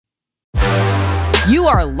You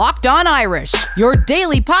are Locked On Irish, your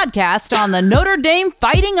daily podcast on the Notre Dame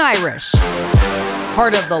Fighting Irish.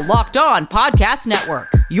 Part of the Locked On Podcast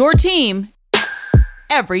Network, your team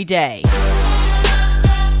every day.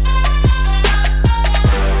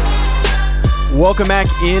 Welcome back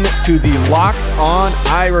into the Locked On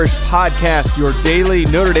Irish podcast, your daily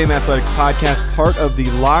Notre Dame athletics podcast, part of the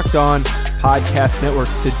Locked On Podcast Network.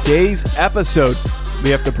 Today's episode, we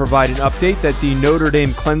have to provide an update that the Notre Dame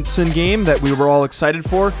Clemson game that we were all excited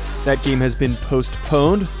for, that game has been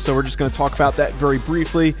postponed. So we're just going to talk about that very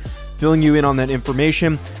briefly, filling you in on that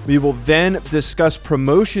information. We will then discuss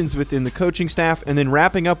promotions within the coaching staff, and then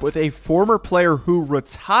wrapping up with a former player who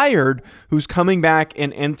retired, who's coming back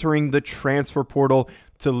and entering the transfer portal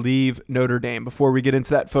to leave Notre Dame. Before we get into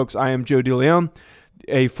that, folks, I am Joe DeLeon,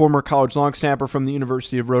 a former college long snapper from the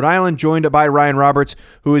University of Rhode Island, joined by Ryan Roberts,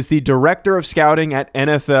 who is the director of scouting at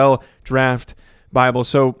NFL Draft Bible.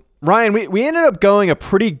 So, Ryan, we ended up going a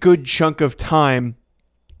pretty good chunk of time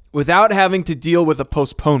without having to deal with a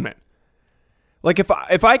postponement. Like,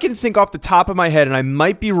 if I can think off the top of my head, and I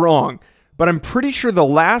might be wrong, but I'm pretty sure the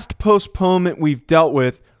last postponement we've dealt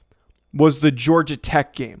with was the Georgia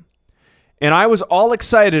Tech game. And I was all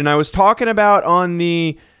excited, and I was talking about on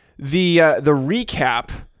the recap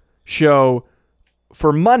show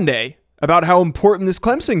for Monday about how important this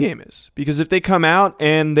Clemson game is. Because if they come out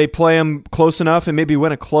and they play them close enough and maybe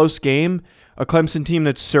win a close game, a Clemson team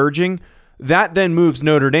that's surging, that then moves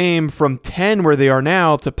Notre Dame from 10 where they are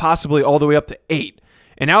now to possibly all the way up to 8.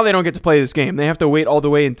 And now they don't get to play this game. They have to wait all the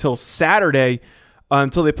way until Saturday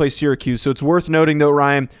until they play Syracuse. So it's worth noting, though,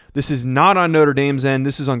 Ryan, this is not on Notre Dame's end.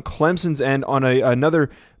 This is on Clemson's end on another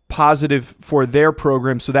positive for their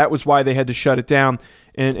program. So that was why they had to shut it down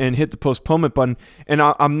and hit the postponement button. And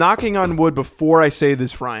I'm knocking on wood before I say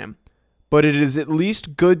this, Ryan, but it is at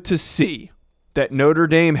least good to see that Notre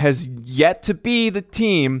Dame has yet to be the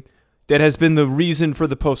team that has been the reason for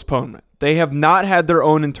the postponement. They have not had their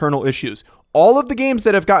own internal issues. All of the games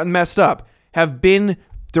that have gotten messed up have been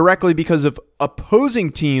directly because of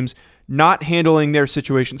opposing teams not handling their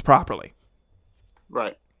situations properly.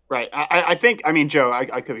 Right. I think, Joe,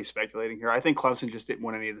 I could be speculating here. I think Clemson just didn't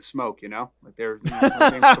want any of the smoke, like they're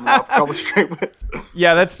coming off trouble straight with.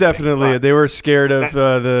 Yeah, that's definitely it. They were scared of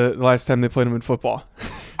the last time they played them in football.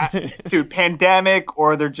 Dude, pandemic,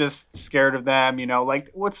 or they're just scared of them,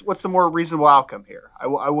 what's the more reasonable outcome here?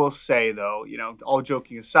 I will say, though, all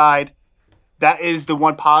joking aside, that is the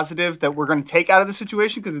one positive that we're going to take out of the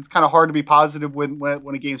situation, because it's kind of hard to be positive when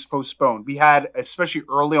a game's postponed. We had, especially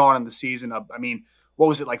early on in the season, what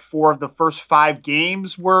was it, like 4 of the first 5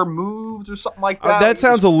 games were moved or something like that? That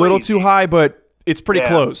sounds a little too high, but it's pretty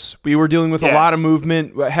close. We were dealing with a lot of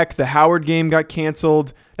movement. Heck, the Howard game got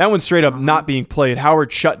canceled. That one's straight up not being played.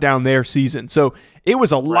 Howard shut down their season. So it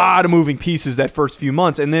was a lot of moving pieces that first few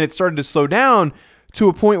months, and then it started to slow down to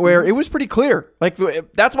a point where it was pretty clear. Like,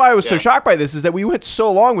 that's why I was so shocked by this, is that we went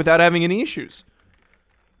so long without having any issues.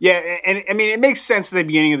 Yeah, and it makes sense that the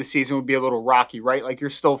beginning of the season would be a little rocky, right? Like, you're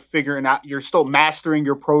still figuring out, you're still mastering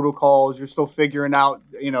your protocols, you're still figuring out,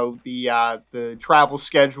 the travel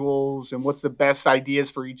schedules and what's the best ideas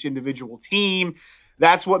for each individual team.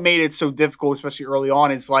 That's what made it so difficult, especially early on.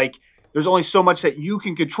 It's like there's only so much that you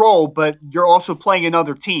can control, but you're also playing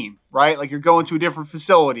another team, right? Like, you're going to different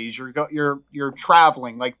facilities, you're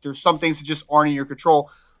traveling. Like, there's some things that just aren't in your control.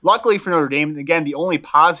 Luckily for Notre Dame, again, the only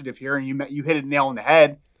positive here, and you hit a nail on the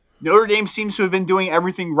head, Notre Dame seems to have been doing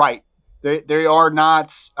everything right. They are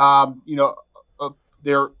not,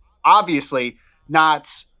 they're obviously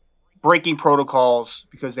not breaking protocols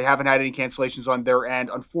because they haven't had any cancellations on their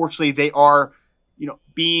end. Unfortunately, they are,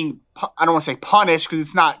 being, I don't want to say punished, because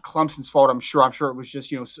it's not Clemson's fault. I'm sure it was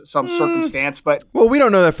just, some circumstance. But well, we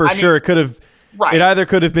don't know that for sure. It could have, right. It either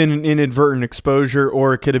could have been an inadvertent exposure,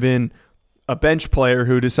 or it could have been a bench player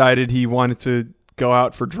who decided he wanted to go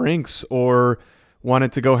out for drinks, or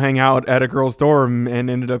wanted to go hang out at a girl's dorm and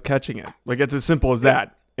ended up catching it. Like, it's as simple as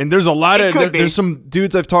that. And there's a lot of, there's some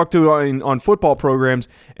dudes I've talked to on football programs,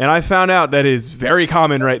 and I found out that is very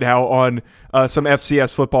common right now on some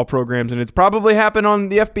FCS football programs, and it's probably happened on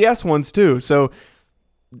the FBS ones too. So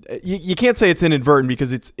you can't say it's inadvertent,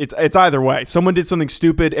 because it's either way. Someone did something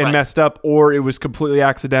stupid and messed up, or it was completely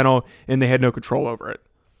accidental and they had no control over it.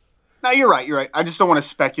 No, you're right. I just don't want to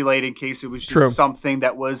speculate in case it was just something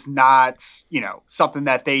that was not, something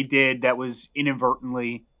that they did that was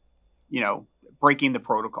inadvertently, breaking the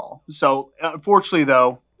protocol. So unfortunately,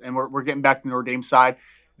 though, and we're getting back to the Notre Dame side,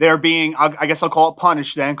 they're being, I guess I'll call it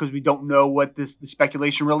punished then, because we don't know what the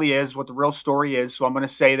speculation really is, what the real story is. So I'm going to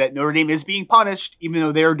say that Notre Dame is being punished, even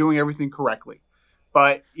though they're doing everything correctly.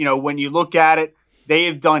 But, when you look at it, they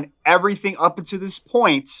have done everything up until this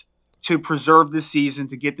point to preserve the season,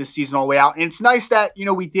 to get this season all the way out. And it's nice that,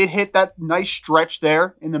 we did hit that nice stretch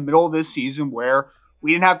there in the middle of this season where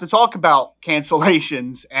we didn't have to talk about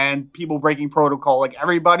cancellations and people breaking protocol. Like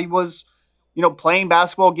everybody was, playing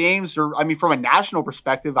basketball games, or, from a national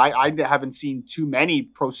perspective, I haven't seen too many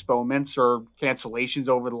postponements or cancellations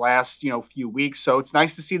over the last, few weeks. So it's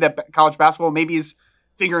nice to see that college basketball maybe is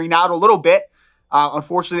figuring out a little bit.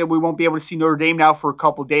 Unfortunately, we won't be able to see Notre Dame now for a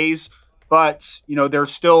couple days. But, they're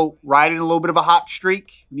still riding a little bit of a hot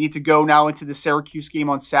streak. We need to go now into the Syracuse game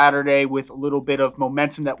on Saturday with a little bit of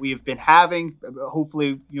momentum that we have been having.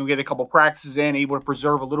 Hopefully, get a couple practices in, able to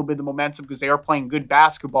preserve a little bit of the momentum because they are playing good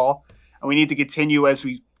basketball. And we need to continue as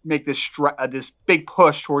we make this big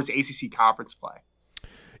push towards ACC conference play.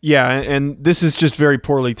 Yeah, and this is just very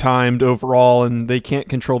poorly timed overall, and they can't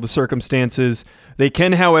control the circumstances. They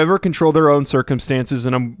can, however, control their own circumstances,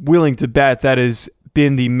 and I'm willing to bet that is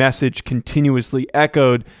been the message continuously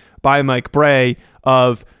echoed by Mike Brey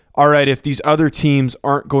of, all right, if these other teams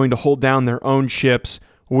aren't going to hold down their own ships,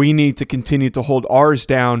 we need to continue to hold ours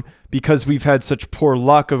down because we've had such poor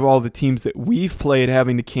luck of all the teams that we've played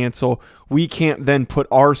having to cancel. We can't then put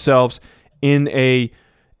ourselves in a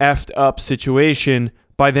effed up situation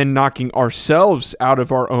by then knocking ourselves out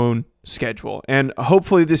of our own schedule. And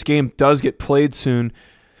hopefully this game does get played soon.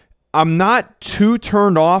 I'm not too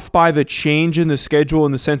turned off by the change in the schedule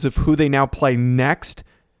in the sense of who they now play next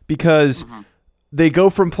because they go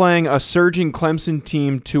from playing a surging Clemson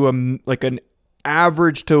team to an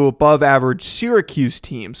average to above average Syracuse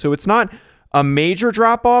team. So it's not a major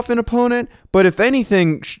drop off in opponent, but if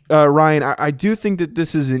anything, Ryan, I do think that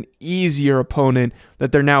this is an easier opponent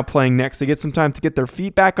that they're now playing next. They get some time to get their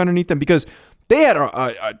feet back underneath them because they had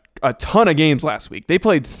a ton of games last week. They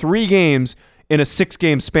played 3 games in a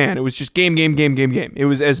 6-game span. It was just game. It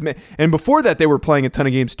was and before that, they were playing a ton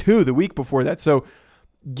of games too, the week before that. So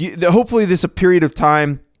hopefully this period of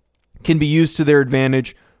time can be used to their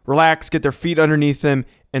advantage, relax, get their feet underneath them,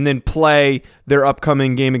 and then play their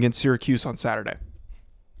upcoming game against Syracuse on Saturday.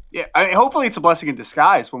 Yeah, hopefully it's a blessing in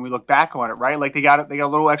disguise when we look back on it, right? Like they got a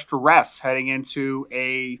little extra rest heading into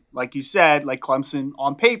like you said, like Clemson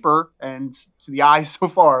on paper and to the eyes so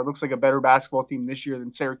far, it looks like a better basketball team this year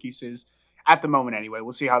than Syracuse is. At the moment, anyway.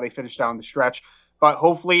 We'll see how they finish down the stretch. But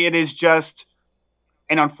hopefully it is just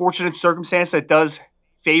an unfortunate circumstance that does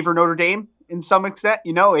favor Notre Dame in some extent,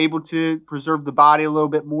 able to preserve the body a little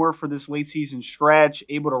bit more for this late season stretch,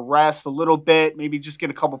 able to rest a little bit, maybe just get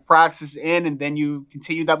a couple practices in, and then you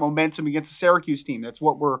continue that momentum against the Syracuse team. That's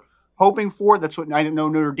what we're hoping for. That's what I know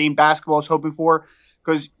Notre Dame basketball is hoping for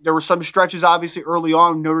because there were some stretches, obviously, early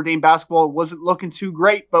on. Notre Dame basketball wasn't looking too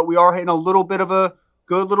great, but we are in a little bit of a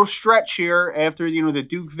good little stretch here after, the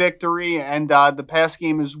Duke victory and the past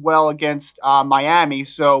game as well against Miami.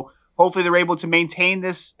 So hopefully they're able to maintain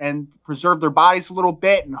this and preserve their bodies a little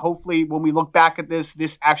bit. And hopefully when we look back at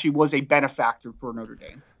this actually was a benefactor for Notre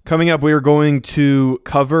Dame. Coming up, we are going to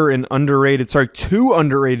cover two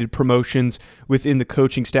underrated promotions within the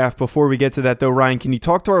coaching staff. Before we get to that, though, Ryan, can you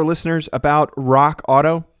talk to our listeners about Rock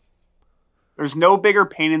Auto? There's no bigger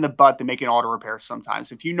pain in the butt than making auto repairs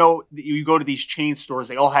sometimes. If you go to these chain stores,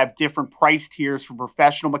 they all have different price tiers for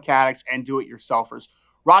professional mechanics and do-it-yourselfers.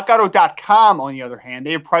 RockAuto.com, on the other hand,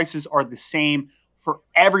 their prices are the same for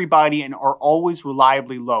everybody and are always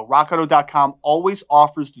reliably low. RockAuto.com always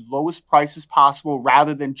offers the lowest prices possible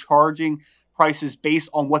rather than charging prices based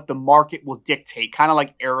on what the market will dictate, kind of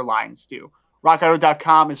like airlines do.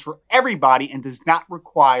 RockAuto.com is for everybody and does not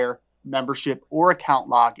require membership or account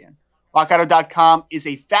login. RockAuto.com is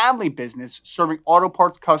a family business serving auto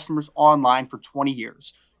parts customers online for 20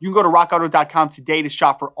 years. You can go to RockAuto.com today to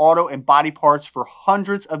shop for auto and body parts for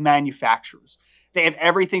hundreds of manufacturers. They have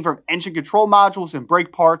everything from engine control modules and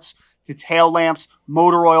brake parts to tail lamps,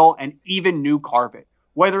 motor oil, and even new carpet.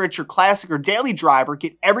 Whether it's your classic or daily driver,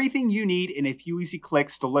 get everything you need in a few easy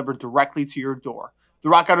clicks delivered directly to your door. The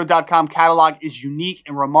RockAuto.com catalog is unique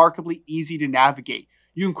and remarkably easy to navigate.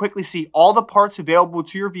 You can quickly see all the parts available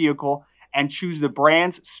to your vehicle and choose the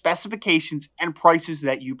brands, specifications, and prices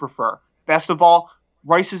that you prefer. Best of all,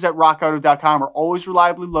 prices at RockAuto.com are always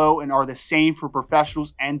reliably low and are the same for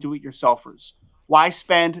professionals and do-it-yourselfers. Why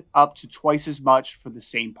spend up to twice as much for the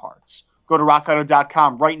same parts? Go to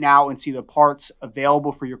RockAuto.com right now and see the parts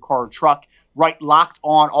available for your car or truck. Write Locked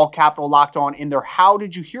On, all capital Locked On, in their How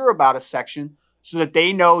Did You Hear About Us section so that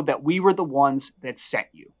they know that we were the ones that sent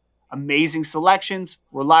you. Amazing selections,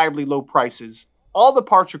 reliably low prices, all the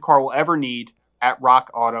parts your car will ever need at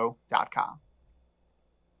RockAuto.com.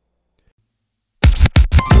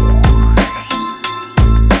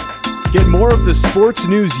 Get more of the sports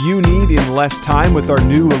news you need in less time with our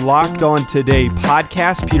new Locked On Today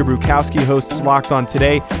podcast. Peter Bukowski hosts Locked On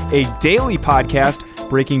Today, a daily podcast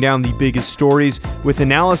breaking down the biggest stories with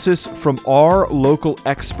analysis from our local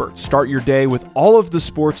experts. Start your day with all of the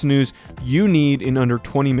sports news you need in under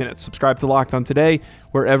 20 minutes. Subscribe to Locked On Today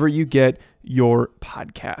wherever you get your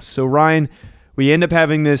podcasts. So, Ryan, we end up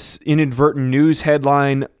having this inadvertent news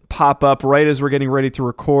headline pop up right as we're getting ready to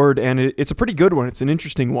record, and it's a pretty good one. It's an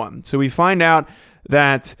interesting one. So we find out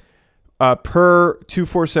that per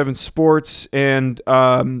 247 Sports and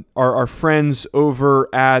our friends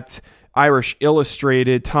over at Irish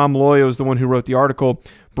Illustrated, Tom Loyo is the one who wrote the article.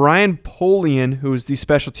 Brian Polian, who is the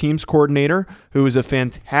special teams coordinator, who is a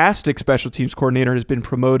fantastic special teams coordinator, has been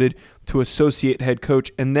promoted to associate head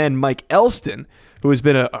coach. And then Mike Elston, who has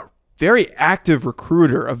been a very active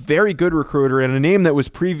recruiter, a very good recruiter, and a name that was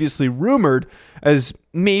previously rumored as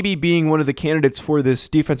maybe being one of the candidates for this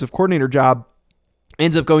defensive coordinator job,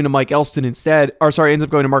 ends up going to Marcus Freeman instead.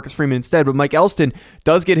 But Mike Elston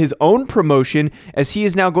does get his own promotion as he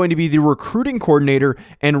is now going to be the recruiting coordinator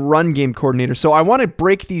and run game coordinator. So I want to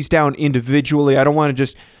break these down individually. I don't want to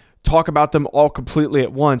just talk about them all completely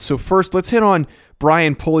at once. So first, let's hit on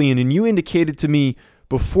Brian Polian. And you indicated to me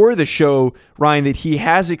before the show, Ryan, that he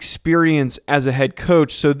has experience as a head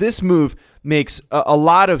coach. So this move makes a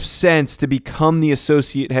lot of sense to become the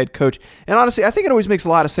associate head coach. And honestly, I think it always makes a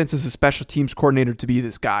lot of sense as a special teams coordinator to be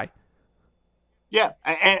this guy. Yeah,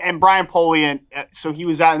 and Brian Polian, so he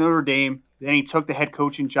was at Notre Dame, then he took the head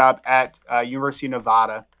coaching job at University of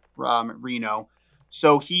Nevada, Reno.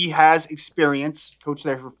 So he has experience, coached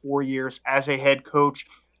there for 4 years as a head coach.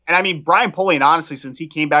 And I mean, Brian Polian, honestly, since he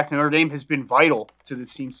came back to Notre Dame, has been vital to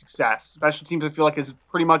this team's success. Special teams, I feel like, has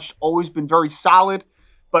pretty much always been very solid,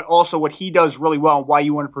 but also what he does really well and why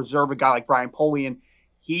you want to preserve a guy like Brian Polian.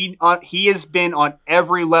 He has been on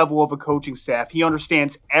every level of a coaching staff. He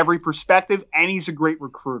understands every perspective, and he's a great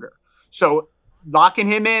recruiter. So locking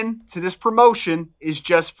him in to this promotion is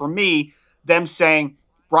just, for me, them saying,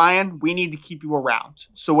 Brian, we need to keep you around.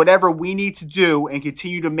 So whatever we need to do and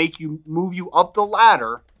continue to move you up the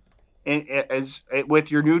ladder with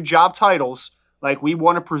your new job titles, like, we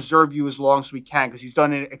want to preserve you as long as we can, because he's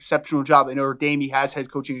done an exceptional job at Notre Dame. He has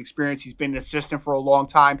head coaching experience. He's been an assistant for a long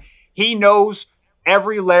time. He knows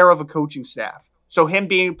every layer of a coaching staff. So him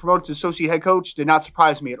being promoted to associate head coach did not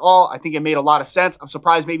surprise me at all. I think it made a lot of sense. I'm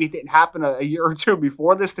surprised maybe it didn't happen a year or two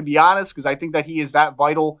before this, to be honest, because I think that he is that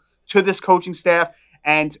vital to this coaching staff.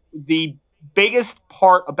 And the biggest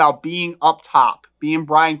part about being up top, being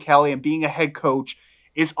Brian Kelly and being a head coach,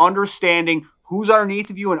 is understanding who's underneath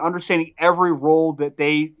of you and understanding every role that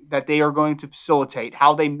they are going to facilitate,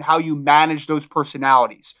 how you manage those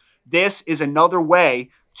personalities. This is another way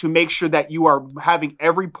to make sure that you are having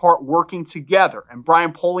every part working together. And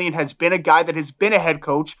Brian Polian has been a guy that has been a head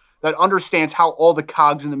coach that understands how all the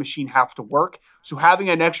cogs in the machine have to work. So having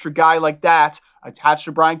an extra guy like that attached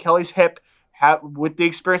to Brian Kelly's hip, with the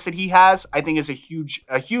experience that he has, I think is a huge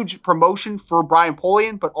promotion for Brian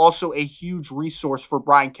Polian, but also a huge resource for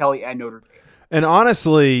Brian Kelly and Notre Dame. And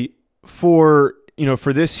honestly, for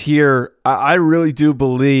this here, I really do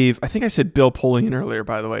believe, I think I said Bill Polian earlier,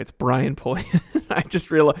 by the way. It's Brian Polian. I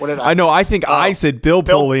just realized. What did I know. I think I said Bill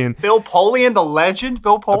Polian. Bill Polian, the legend,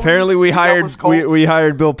 Bill Polian. Apparently we hired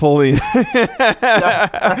Bill Polian. Yes,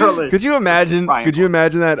 apparently. Could you imagine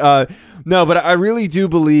that? No, but I really do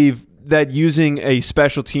believe that using a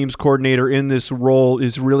special teams coordinator in this role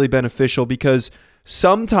is really beneficial, because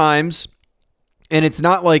sometimes, and it's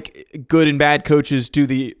not like good and bad coaches do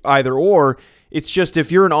the either or, it's just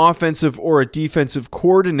if you're an offensive or a defensive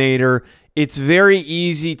coordinator, it's very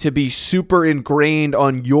easy to be super ingrained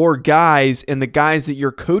on your guys and the guys that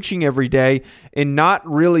you're coaching every day and not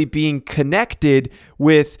really being connected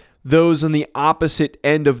with those on the opposite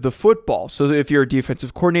end of the football. So if you're a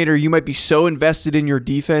defensive coordinator, you might be so invested in your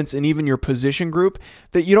defense and even your position group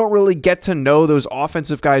that you don't really get to know those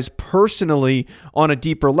offensive guys personally on a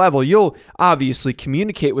deeper level. You'll obviously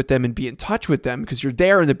communicate with them and be in touch with them because you're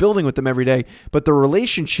there in the building with them every day, but the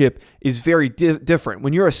relationship is very different.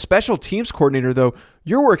 When you're a special teams coordinator, though,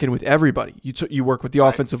 you're working with everybody. You work with the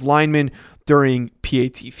offensive lineman during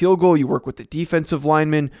PAT field goal. You work with the defensive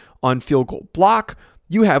lineman on field goal block.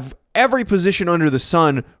 You have every position under the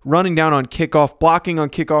sun running down on kickoff, blocking on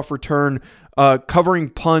kickoff return, covering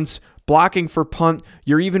punts, blocking for punt.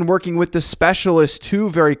 You're even working with the specialists too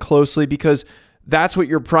very closely, because that's what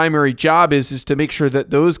your primary job is to make sure that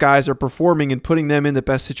those guys are performing and putting them in the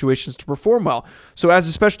best situations to perform well. So as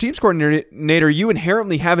a special teams coordinator, you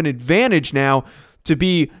inherently have an advantage now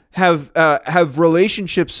to have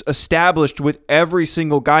relationships established with every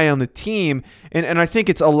single guy on the team. And I think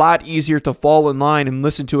it's a lot easier to fall in line and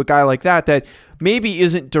listen to a guy like that maybe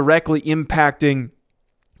isn't directly impacting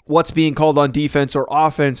what's being called on defense or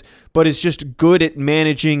offense, but is just good at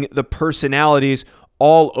managing the personalities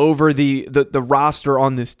all over the roster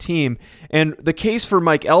on this team. And the case for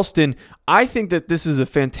Mike Elston, I think that this is a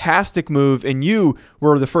fantastic move, and you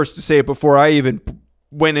were the first to say it before I even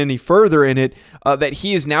went any further in it, that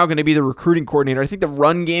he is now going to be the recruiting coordinator. I think the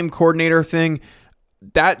run game coordinator thing,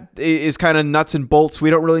 that is kind of nuts and bolts. We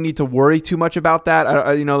don't really need to worry too much about that.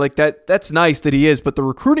 That's nice that he is, but the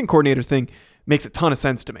recruiting coordinator thing makes a ton of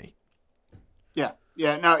sense to me.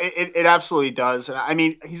 Yeah, no, it absolutely does. I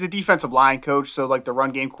mean, he's a defensive line coach, so like the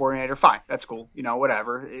run game coordinator, fine, that's cool.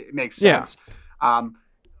 Whatever, it makes sense. Yeah.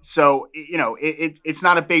 So it's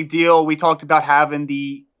not a big deal. We talked about having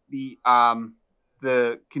the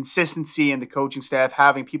consistency in the coaching staff,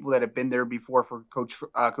 having people that have been there before for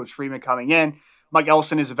Coach Freeman coming in. Mike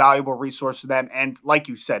Elston is a valuable resource for them, and like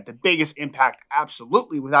you said, the biggest impact,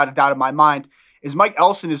 absolutely, without a doubt in my mind, is Mike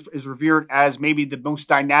Elston is revered as maybe the most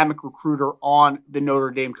dynamic recruiter on the Notre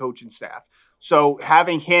Dame coaching staff. So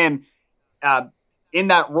having him in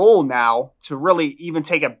that role now to really even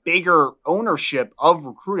take a bigger ownership of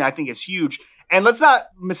recruiting, I think is huge. And let's not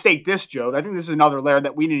mistake this, Joe. I think this is another layer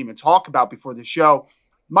that we didn't even talk about before the show.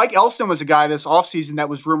 Mike Elston was a guy this offseason that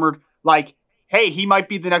was rumored like, hey, he might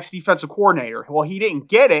be the next defensive coordinator. Well, he didn't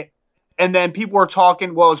get it. And then people are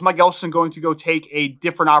talking, well, is Mike Elston going to go take a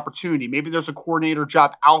different opportunity? Maybe there's a coordinator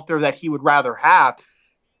job out there that he would rather have.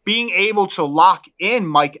 Being able to lock in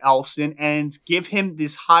Mike Elston and give him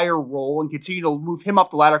this higher role and continue to move him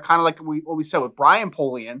up the ladder, kind of like what we said with Brian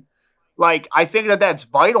Polian, like, I think that's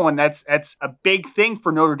vital, and that's a big thing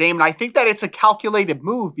for Notre Dame. And I think that it's a calculated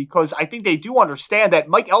move because I think they do understand that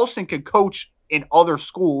Mike Elston could coach in other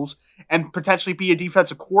schools and potentially be a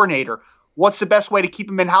defensive coordinator. What's the best way to keep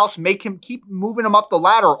him in-house? Make him keep moving him up the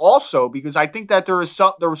ladder also, because I think that there was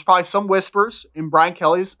probably some whispers in Brian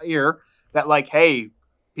Kelly's ear that, like, hey,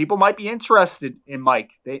 people might be interested in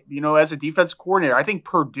Mike, as a defensive coordinator. I think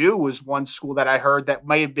Purdue was one school that I heard that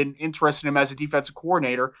may have been interested in him as a defensive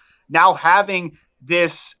coordinator. Now having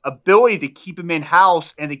this ability to keep him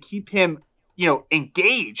in-house and to keep him,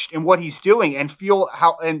 engaged in what he's doing and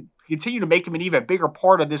and continue to make him an even bigger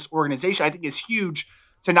part of this organization, I think is huge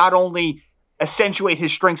to not only accentuate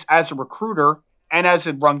his strengths as a recruiter and as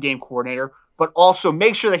a run game coordinator, but also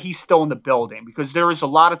make sure that he's still in the building, because there is a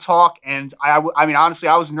lot of talk. And I mean, honestly,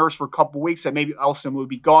 I was nervous for a couple of weeks that maybe Elston would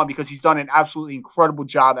be gone because he's done an absolutely incredible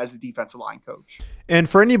job as the defensive line coach. And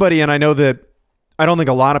for anybody, and I know that I don't think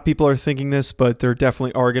a lot of people are thinking this, but there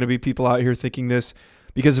definitely are going to be people out here thinking this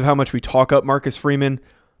because of how much we talk up Marcus Freeman,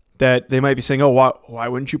 that they might be saying, oh, why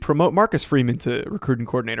wouldn't you promote Marcus Freeman to recruiting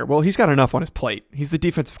coordinator? Well, he's got enough on his plate. He's the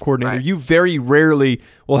defensive coordinator. Right. You very rarely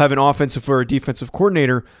will have an offensive or a defensive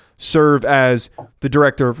coordinator serve as the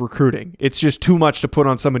director of recruiting. It's just too much to put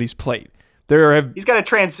on somebody's plate. He's got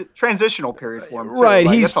a transitional period for him. Too. Right.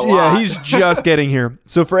 He's just getting here.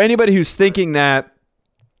 So for anybody who's thinking that,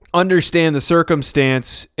 understand the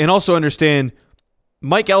circumstance and also understand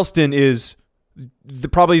Mike Elston is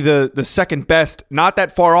probably the second best, not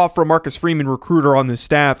that far off from Marcus Freeman recruiter on this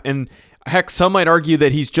staff. And heck, some might argue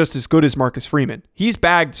that he's just as good as Marcus Freeman. He's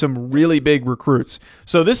bagged some really big recruits.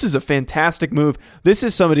 So this is a fantastic move. This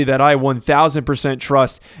is somebody that I 1000%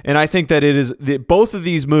 trust. And I think that both of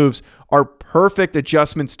these moves are perfect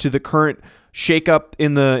adjustments to the current shakeup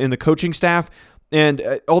in the coaching staff,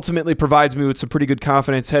 and ultimately provides me with some pretty good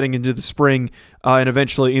confidence heading into the spring and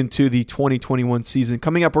eventually into the 2021 season.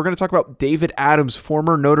 Coming up, we're going to talk about David Adams,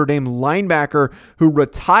 former Notre Dame linebacker who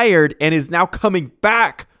retired and is now coming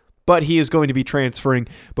back, but he is going to be transferring.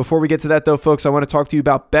 Before we get to that, though, folks, I want to talk to you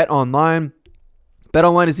about BetOnline.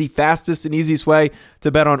 BetOnline is the fastest and easiest way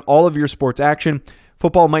to bet on all of your sports action.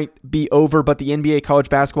 Football might be over, but the NBA, college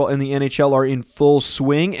basketball, and the NHL are in full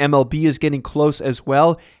swing. MLB is getting close as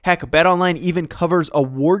well. Heck, BetOnline even covers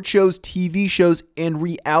award shows, TV shows, and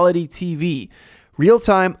reality TV.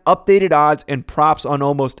 Real-time, updated odds and props on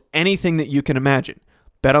almost anything that you can imagine.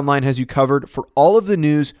 BetOnline has you covered for all of the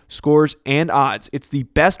news, scores, and odds. It's the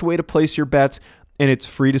best way to place your bets, and it's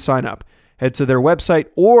free to sign up. Head to their website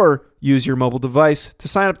or use your mobile device to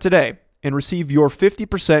sign up today and receive your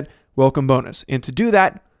 50% welcome bonus. And to do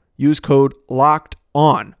that, use code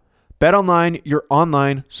LOCKEDON. BetOnline, your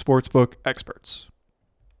online sportsbook experts.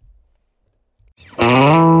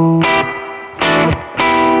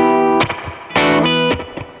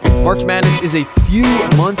 March Madness is a few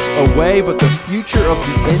months away, but the future of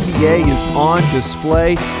the NBA is on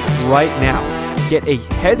display right now. get a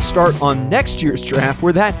head start on next year's draft.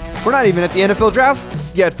 We're not even at the NFL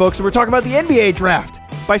draft yet, folks, and we're talking about the NBA draft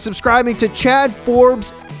by subscribing to Chad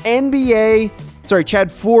Ford's NBA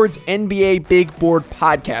Big Board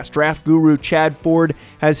podcast. Draft guru Chad Ford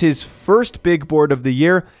has his first big board of the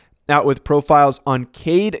year out with profiles on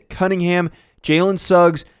Cade Cunningham, Jalen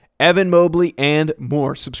Suggs, Evan Mobley, and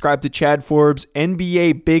more. Subscribe to Chad Forbes'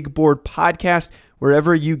 NBA Big Board podcast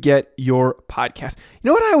wherever you get your podcast. You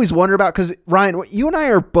know what I always wonder about? Because, Ryan, you and I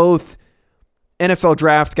are both NFL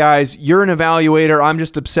draft guys. You're an evaluator. I'm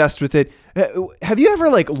just obsessed with it. Have you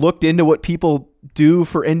ever looked into what people do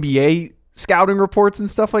for NBA scouting reports and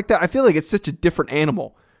stuff like that? I feel like it's such a different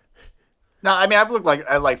animal. No, I mean, I've looked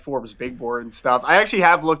at Forbes Big Board and stuff. I actually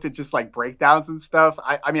have looked at just breakdowns and stuff.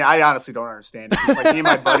 I mean, I honestly don't understand it. Just, me and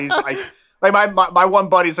my buddies, my one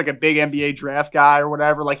buddy's a big NBA draft guy or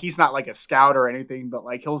whatever. He's not a scout or anything, but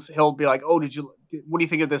he'll be like, "Oh, what do you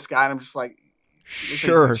think of this guy?" And I'm just like,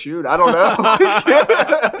 sure, shoot, I don't know.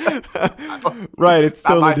 Right, it's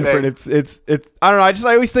totally different. Thing. It's I don't know.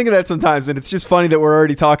 I always think of that sometimes, and it's just funny that we're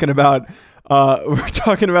already talking about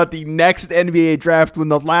the next NBA draft when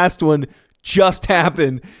the last one just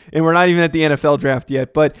happened, and we're not even at the NFL draft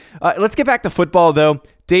yet. But let's get back to football, though.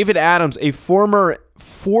 David Adams, a former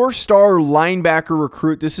 4-star linebacker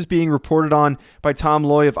recruit. This is being reported on by Tom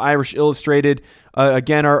Loy of Irish Illustrated.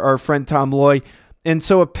 Again, our friend Tom Loy. And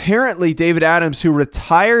so apparently David Adams, who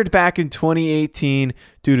retired back in 2018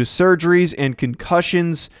 due to surgeries and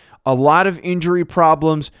concussions, a lot of injury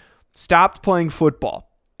problems, stopped playing football.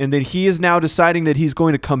 And that he is now deciding that he's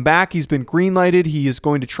going to come back. He's been green-lighted. He is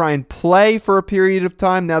going to try and play for a period of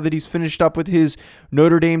time now that he's finished up with his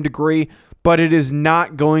Notre Dame degree, but it is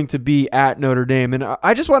not going to be at Notre Dame. And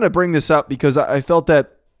I just want to bring this up because I felt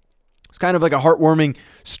that it's kind of a heartwarming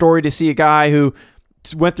story to see a guy who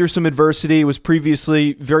went through some adversity, was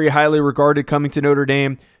previously very highly regarded coming to Notre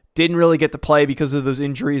Dame, didn't really get to play because of those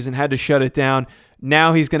injuries and had to shut it down.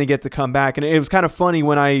 Now he's going to get to come back. And it was kind of funny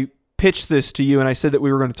when I pitched this to you and I said that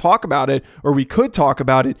we were going to talk about it, or we could talk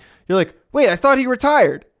about it. You're like, wait, I thought he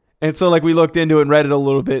retired. And so we looked into it and read it a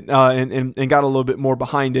little bit and got a little bit more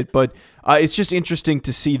behind it. But it's just interesting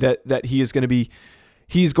to see that he's going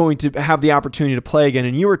to have the opportunity to play again.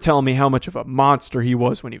 And you were telling me how much of a monster he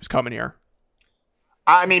was when he was coming here.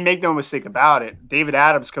 I mean, make no mistake about it. David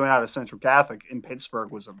Adams coming out of Central Catholic in Pittsburgh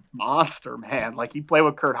was a monster, man. He played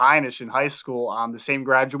with Kurt Hinish in high school, the same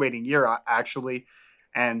graduating year, actually.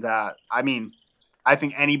 And I mean, I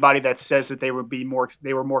think anybody that says that they were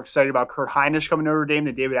more excited about Kurt Hinish coming to Notre Dame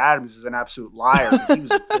than David Adams is an absolute liar. He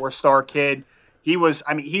was a 4-star kid.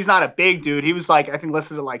 He's not a big dude. He was I think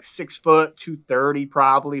listed at 6 foot, 230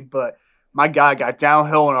 probably, but my guy got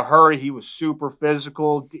downhill in a hurry. He was super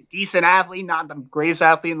physical, decent athlete, not the greatest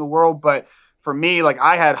athlete in the world, but for me,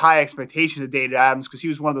 I had high expectations of David Adams because he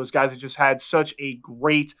was one of those guys that just had such a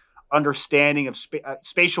great understanding of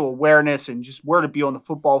spatial awareness and just where to be on the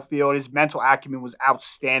football field. His mental acumen was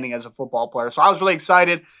outstanding as a football player. So I was really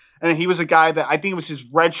excited. And then he was a guy that I think it was his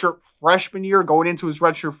redshirt freshman year, going into his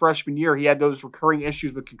redshirt freshman year, he had those recurring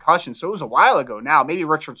issues with concussions. So it was a while ago now, maybe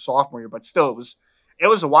redshirt sophomore year, but still it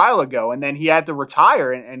was a while ago. And then he had to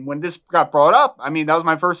retire. And when this got brought up, I mean, that was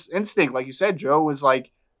my first instinct. Like you said, Joe, was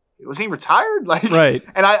was he retired? Right.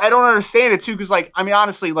 And I don't understand it too. Cause I mean,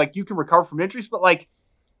 honestly, you can recover from injuries, but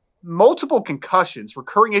multiple concussions,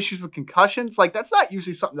 recurring issues with concussions, that's not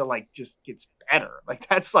usually something that just gets better.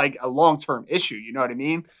 That's a long-term issue. You know what I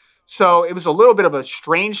mean? So it was a little bit of a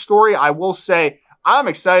strange story. I will say I'm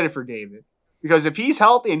excited for David because if he's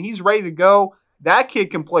healthy and he's ready to go, that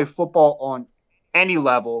kid can play football on any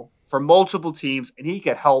level for multiple teams, and he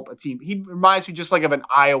could help a team. He reminds me just of an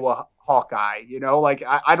Iowa Hawkeye,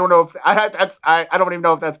 I don't know if I don't even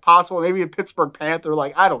know if that's possible. Maybe a Pittsburgh Panther,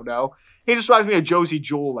 I don't know. He just reminds me of Josie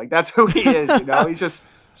Jewell. That's who he is, He's just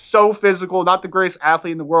so physical, not the greatest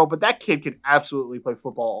athlete in the world, but that kid can absolutely play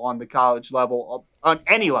football on the college level, on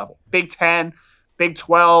any level. Big 10, Big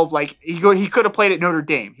 12, he could have played at Notre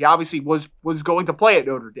Dame. He obviously was going to play at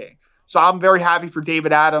Notre Dame. So I'm very happy for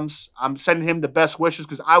David Adams. I'm sending him the best wishes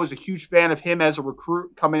because I was a huge fan of him as a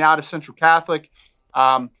recruit coming out of Central Catholic.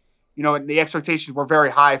 And the expectations were very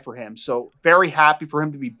high for him. So very happy for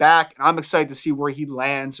him to be back. And I'm excited to see where he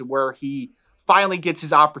lands and where he finally gets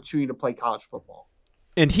his opportunity to play college football.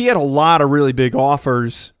 And he had a lot of really big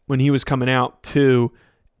offers when he was coming out too.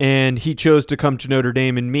 And he chose to come to Notre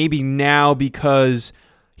Dame. And maybe now because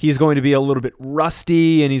he's going to be a little bit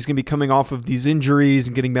rusty and he's going to be coming off of these injuries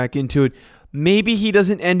and getting back into it, maybe he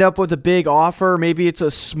doesn't end up with a big offer. Maybe it's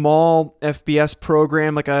a small FBS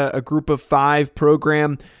program, like a group of 5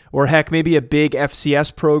 program, or heck, maybe a big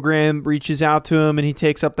FCS program reaches out to him and he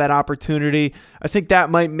takes up that opportunity. I think that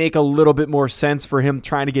might make a little bit more sense for him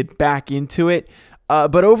trying to get back into it.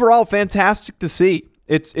 But overall, fantastic to see.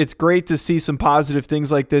 It's great to see some positive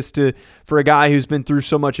things like this for a guy who's been through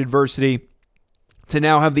so much adversity to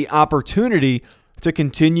now have the opportunity to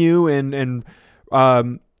continue and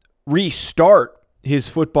restart his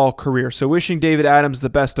football career. So wishing David Adams the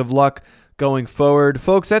best of luck going forward.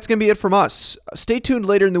 Folks, that's going to be it from us. Stay tuned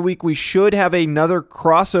later in the week. We should have another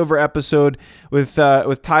crossover episode with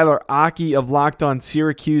Tyler Aki of Locked On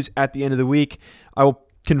Syracuse at the end of the week. I will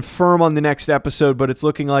confirm on the next episode, but it's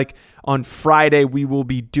looking like on Friday we will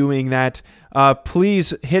be doing that.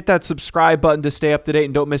 Please hit that subscribe button to stay up to date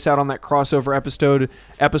and don't miss out on that crossover episode.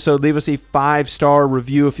 Leave us a 5-star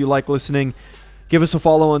review if you like listening. Give us a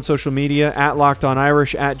follow on social media at Locked On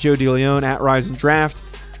Irish, at Joe DeLeon, at Rise and Draft.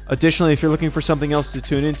 Additionally, if you're looking for something else to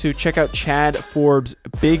tune into, check out Chad Forbes'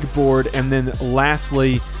 Big Board. And then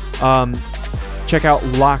lastly, check out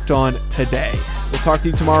Locked On Today. We'll talk to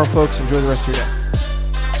you tomorrow, folks. Enjoy the rest of your day.